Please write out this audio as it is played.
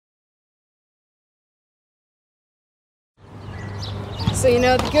So you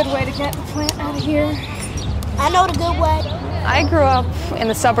know the good way to get the plant out of here? I know the good way. I grew up in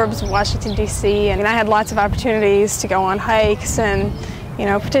the suburbs of Washington, D.C., and I had lots of opportunities to go on hikes and,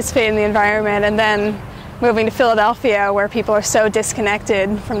 participate in the environment. And then moving to Philadelphia, where people are so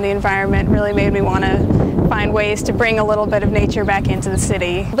disconnected from the environment, really made me want to find ways to bring a little bit of nature back into the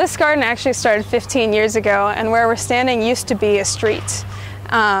city. This garden actually started 15 years ago, and where we're standing used to be a street.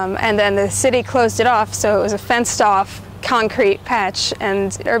 And then the city closed it off, so it was a fenced-off concrete patch,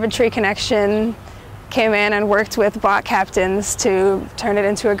 and Urban Tree Connection came in and worked with block captains to turn it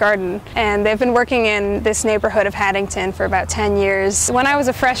into a garden. And they've been working in this neighborhood of Haddington for about 10 years. When I was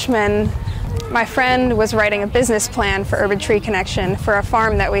a freshman, my friend was writing a business plan for Urban Tree Connection for a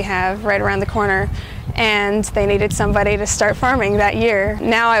farm that we have right around the corner, and they needed somebody to start farming that year.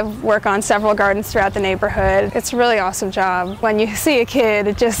 Now I work on several gardens throughout the neighborhood. It's a really awesome job. When you see a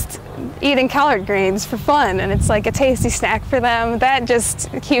kid just eating collard greens for fun and it's like a tasty snack for them, that just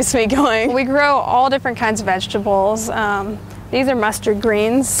keeps me going. We grow all different kinds of vegetables. These are mustard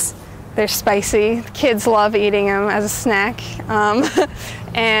greens. They're spicy. Kids love eating them as a snack.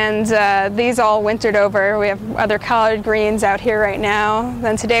 And these all wintered over. We have other collard greens out here right now.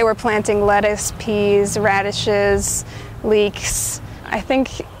 Then today we're planting lettuce, peas, radishes, leeks. I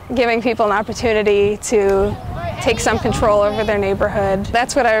think giving people an opportunity to take some control over their neighborhood.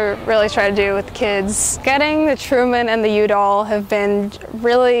 That's what I really try to do with kids. Getting the Truman and the Udall have been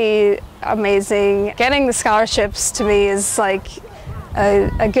really amazing. Getting the scholarships to me is like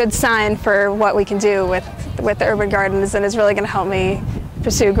a good sign for what we can do with the urban gardens, and is really going to help me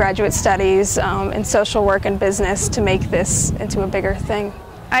pursue graduate studies in social work and business to make this into a bigger thing.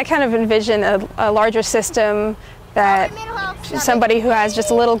 I kind of envision a larger system that somebody who has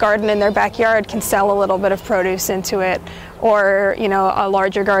just a little garden in their backyard can sell a little bit of produce into it, or a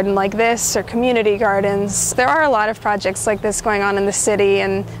larger garden like this, or community gardens. There are a lot of projects like this going on in the city,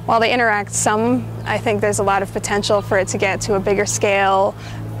 and while they interact some, I think there's a lot of potential for it to get to a bigger scale,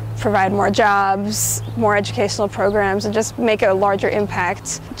 provide more jobs, more educational programs, and just make a larger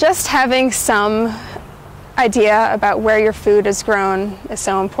impact. Just having some idea about where your food is grown is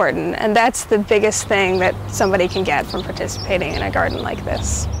so important, and that's the biggest thing that somebody can get from participating in a garden like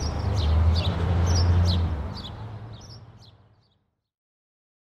this.